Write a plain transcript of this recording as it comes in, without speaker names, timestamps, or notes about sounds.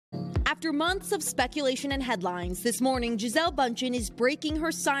After months of speculation and headlines, this morning, Gisele Bündchen is breaking her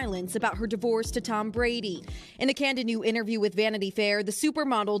silence about her divorce to Tom Brady. In a candid new interview with Vanity Fair, the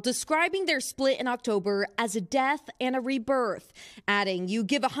supermodel describing their split in October as a death and a rebirth, adding, "You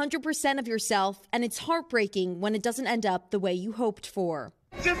give 100% of yourself, and it's heartbreaking when it doesn't end up the way you hoped for."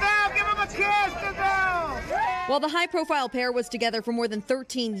 Gisele, give him a kiss, Gisele! While the high-profile pair was together for more than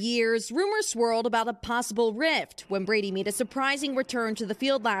 13 years, rumors swirled about a possible rift when Brady made a surprising return to the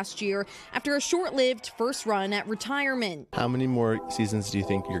field last year after a short-lived first run at retirement. How many more seasons do you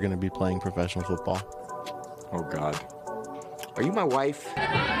think you're going to be playing professional football? Oh, God. Are you my wife?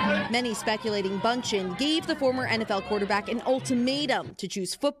 Many speculating Bündchen gave the former NFL quarterback an ultimatum to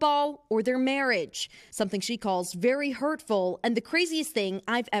choose football or their marriage, something she calls very hurtful and the craziest thing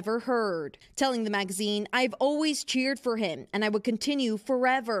I've ever heard. Telling the magazine, "I've always cheered for him and I would continue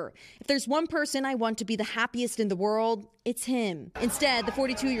forever. If there's one person I want to be the happiest in the world, it's him." Instead, the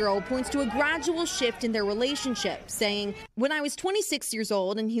 42-year-old points to a gradual shift in their relationship, saying, "When I was 26 years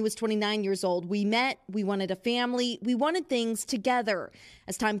old and he was 29 years old, we met, we wanted a family, we wanted things together.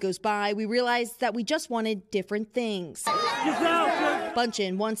 As time goes by, we realized that we just wanted different things."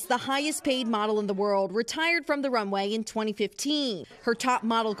 Bündchen, once the highest paid model in the world, retired from the runway in 2015. Her top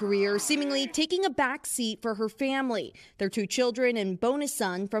model career seemingly taking a back seat for her family, their 2 children and bonus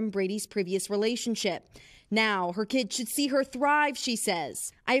son from Brady's previous relationship. Now, her kids should see her thrive, she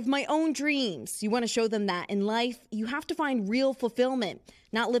says. "I have my own dreams. You want to show them that in life, you have to find real fulfillment,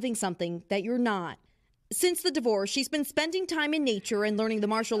 not living something that you're not." Since the divorce, she's been spending time in nature and learning the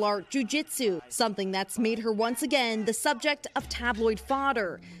martial art jiu-jitsu, something that's made her once again the subject of tabloid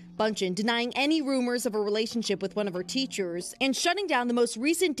fodder. Bündchen denying any rumors of a relationship with one of her teachers and shutting down the most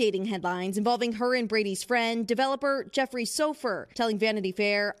recent dating headlines involving her and Brady's friend, developer Jeffrey Sofer, telling Vanity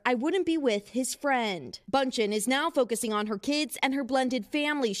Fair, "I wouldn't be with his friend." Bündchen is now focusing on her kids and her blended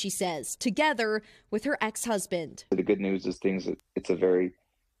family, she says, together with her ex-husband. The good news is it's a very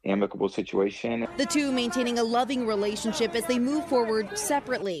amicable situation. The two maintaining a loving relationship as they move forward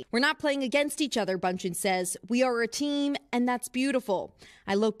separately. "We're not playing against each other," Bündchen says. "We are a team, and that's beautiful.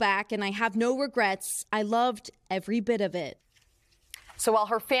 I look back and I have no regrets. I loved every bit of it." So while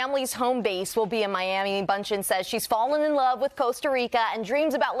her family's home base will be in Miami, Bündchen says she's fallen in love with Costa Rica and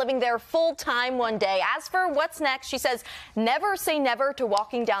dreams about living there full-time one day. As for what's next, she says never say never to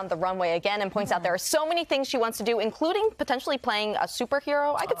walking down the runway again and points out there are so many things she wants to do, including potentially playing a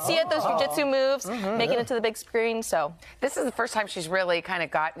superhero. I could see it, those jiu-jitsu moves, making it to the big screen. So this is the first time she's really kind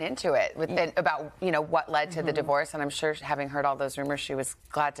of gotten into it about, what led to the divorce. And I'm sure, having heard all those rumors, she was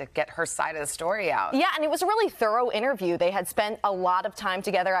glad to get her side of the story out. Yeah, and it was a really thorough interview. They had spent a lot of time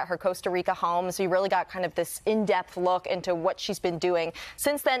together at her Costa Rica home, so you really got kind of this in-depth look into what she's been doing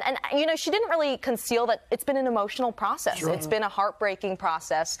since then. And she didn't really conceal that it's been an emotional process. Sure. It's been a heartbreaking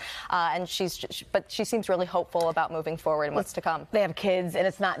process, and but she seems really hopeful about moving forward and what's to come. They have kids, and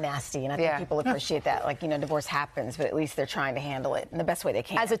it's not nasty, and I think people appreciate that. Divorce happens, but at least they're trying to handle it in the best way they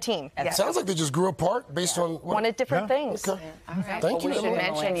can as a team. It sounds like they just grew apart based on wanted different things. Okay. All right. Thank you. We should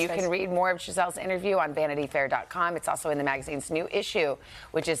mention you can read more of Gisele's interview on VanityFair.com. It's also in the magazine's new issue,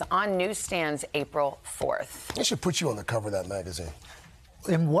 which is on newsstands April 4th. They should put you on the cover of that magazine.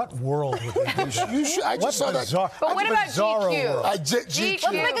 In what world would they do that? You should, I just saw that. But what about GQ? GQ.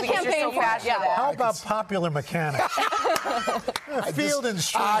 Let's make a campaign for it. How about Popular Mechanics? Field and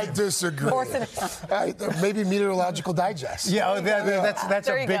Stream. I disagree. Maybe Meteorological Digest. Yeah, that's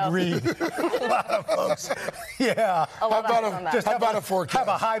a big read. A lot of folks. Yeah. How about a forecast? Have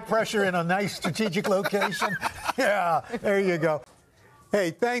a high pressure in a nice strategic location. Yeah, there you go.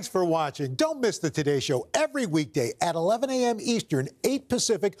 Hey, thanks for watching. Don't miss the Today Show every weekday at 11 a.m. Eastern, 8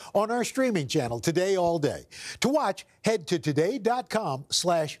 Pacific on our streaming channel, Today All Day. To watch, head to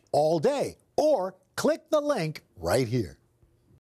today.com/allday or click the link right here.